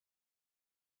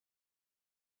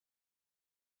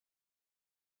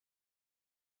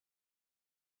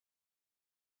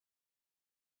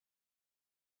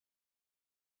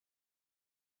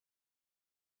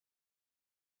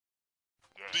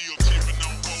Still tipping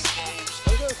on Bobos,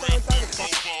 wrapped in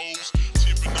Bobos,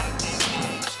 tipping on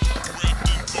Bobos, wrapped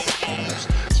in Bobos,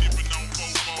 tipping on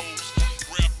Bobos,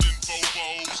 wrapped in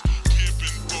Bobos,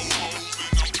 tipping Bobos,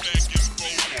 and I'm packing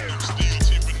Bobos. Still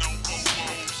tipping on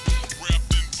Bobos,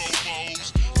 wrapped in Bobos,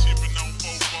 tipping on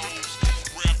Bobos,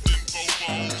 wrapped in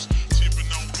Bobos, tipping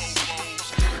on Bobos,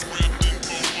 wrapped in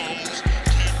Bobos,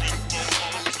 tipping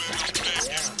Bobos, and I'm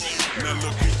packing Bobos. Now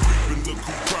look who creepin', look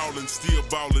who crawlin', still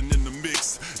ballin' in the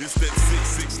mix. It's that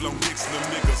 6'6" long mix, them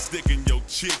niggas sticking your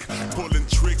chick. Pulling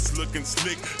tricks, looking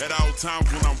slick at all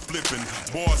times when I'm flipping.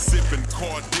 Bar sipping,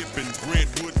 car dipping,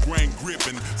 Brentwood grain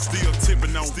gripping. Still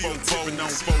tipping on wrapped in four hoes,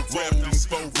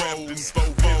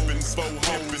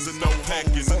 and no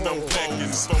hacking,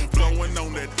 blowing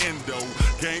on that endo.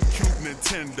 GameCube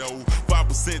Nintendo,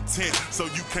 5% tint, so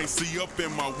you can't see up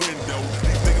in my window.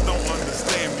 These niggas don't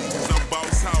understand me, cause I'm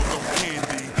boss house on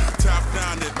candy. Top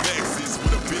down at Maxis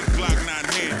with a big Glock 9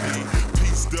 handy.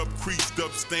 Pieced up, creased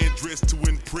up, stand dressed to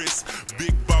impress.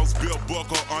 Big boss belt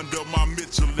buckle under my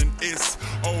Michelin S.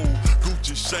 Oh,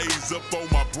 Gucci shades up on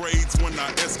my braids when I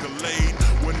escalade.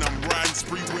 When I'm riding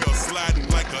spree wheel, sliding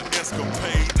like an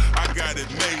escapade. I got it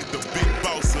made, the big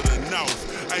boss of the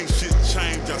North. Ain't shit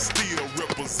changed, I still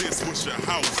represent Swisher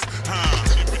House.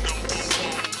 Tipping on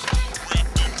Bobos,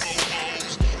 wrapped in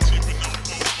Bobos, tipping on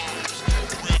Bobos,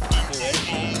 wrapped in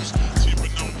Bobos,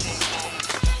 tipping on Bobos,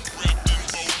 wrapped in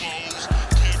Bobos,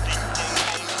 tipping Bobos,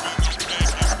 and I'm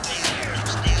packing Bobos.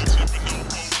 Still tipping on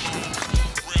Bobos,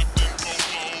 wrapped in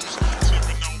Bobos,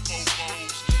 tipping on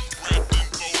Bobos, wrapped in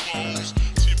Bobos,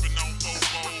 tipping on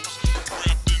Bobos,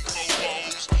 wrapped in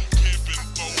Bobos, tipping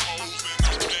Bobos, and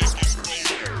I'm packing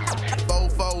Bobos.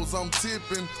 Fofos, I'm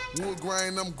tipping. Wood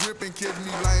grain, I'm gripping. Catch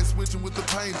me lane switching with the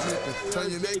paint dripping.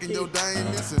 Turn your neck and your day ain't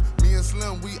missing. Me and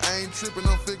Slim, we ain't tripping.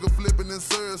 I'm figure flipping and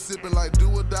syrup sipping. Like do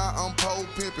or die, I'm pole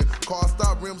pimping. Car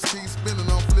stop, rims keep spinning.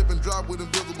 I'm flipping, drop with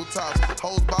invisible tops.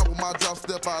 Hose bop with my drop,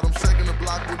 step out. I'm shaking the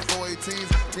block with 418s.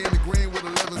 Me in the green with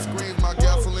 11 screens. My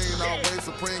gasoline always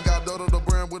supreme. Got Dodo the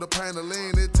brand with a pain of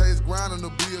lean. It tastes grinding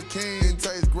to be a king. It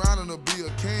tastes grinding to be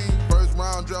a king. First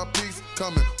round drop piece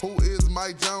coming. Who is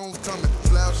Mike Jones coming?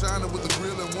 Slab shining with the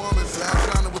grilling woman. Slab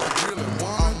shining with the grilling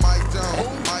woman. I'm Mike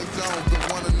Jones. Mike Jones, the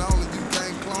one and only. You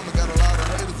can't clone me. Got a lot of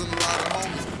haters and a lot of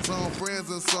homies. Some friends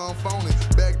and some phony.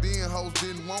 Back then hoes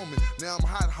didn't want me. Now I'm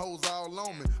hot hoes all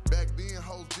on me. Back then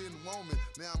hoes didn't want me.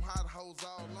 Now I'm hot hoes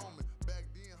all on me.